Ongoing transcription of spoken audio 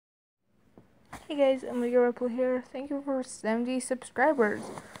Hey guys, Omega Ripple here. Thank you for 70 subscribers.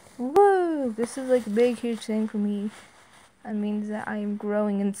 Woo! This is like a big, huge thing for me. That means that I am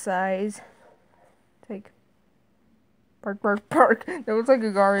growing in size. It's like bark. That was like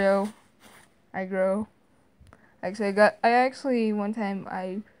a Gario. I grow. Actually one time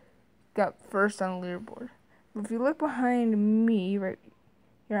I got first on the leaderboard. But if you look behind me right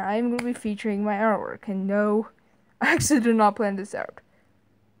here, I'm going to be featuring my artwork. And no, I actually did not plan this out.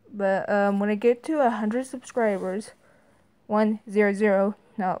 But when I get to 100 subscribers, 100,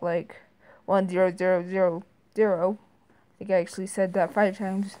 not like 10000. I think I actually said that 5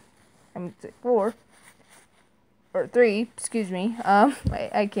 times. I mean, 4 or 3. Excuse me.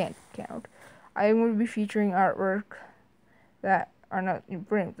 I can't count. I'm going to be featuring artwork that are not in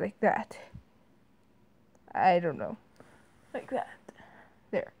frames like that. I don't know, like that.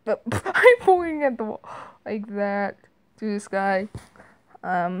 There. But I'm pointing at the wall like that to the sky.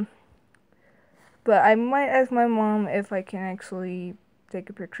 But I might ask my mom if I can actually take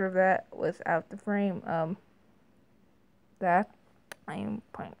a picture of that without the frame. That I am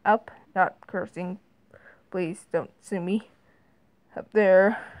pointing up, not cursing. Please don't sue me. Up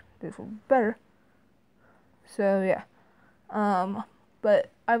there, this will be better. So yeah. But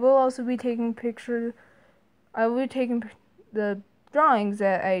I will also be taking pictures. I will be taking the drawings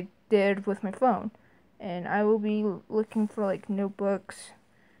that I did with my phone, and I will be looking for like notebooks,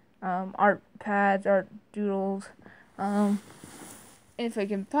 art pads, art doodles, if I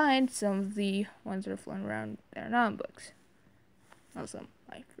can find some of the ones that are floating around that are not in books. Also,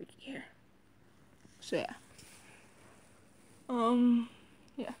 my freaky hair. So yeah.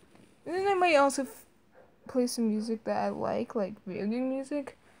 Yeah. And then I might also play some music that I like video game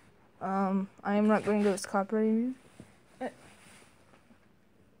music. I am not going to go with copyrighted music.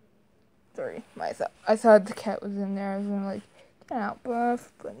 Sorry, I thought the cat was in there. I was gonna like get out,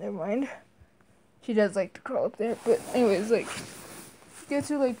 Buff, but never mind. She does like to crawl up there. But anyways, like get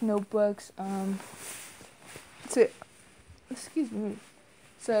to like notebooks. That's it. Excuse me.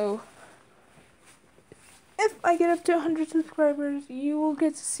 So if I get up to 100 subscribers, you will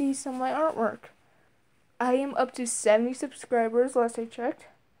get to see some of my artwork. I am up to 70 subscribers last I checked.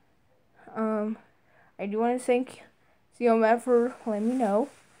 I do want to thank CO Matt for letting me know.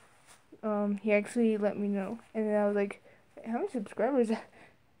 He actually let me know, and then I was like, how many subscribers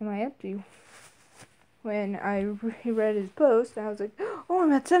am I up to? When I read his post, and I was like, oh,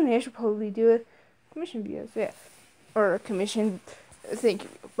 I'm at 70, I should probably do a commission video, so yeah. Or a commission, thank you.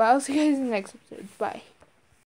 But I'll see you guys in the next episode, bye.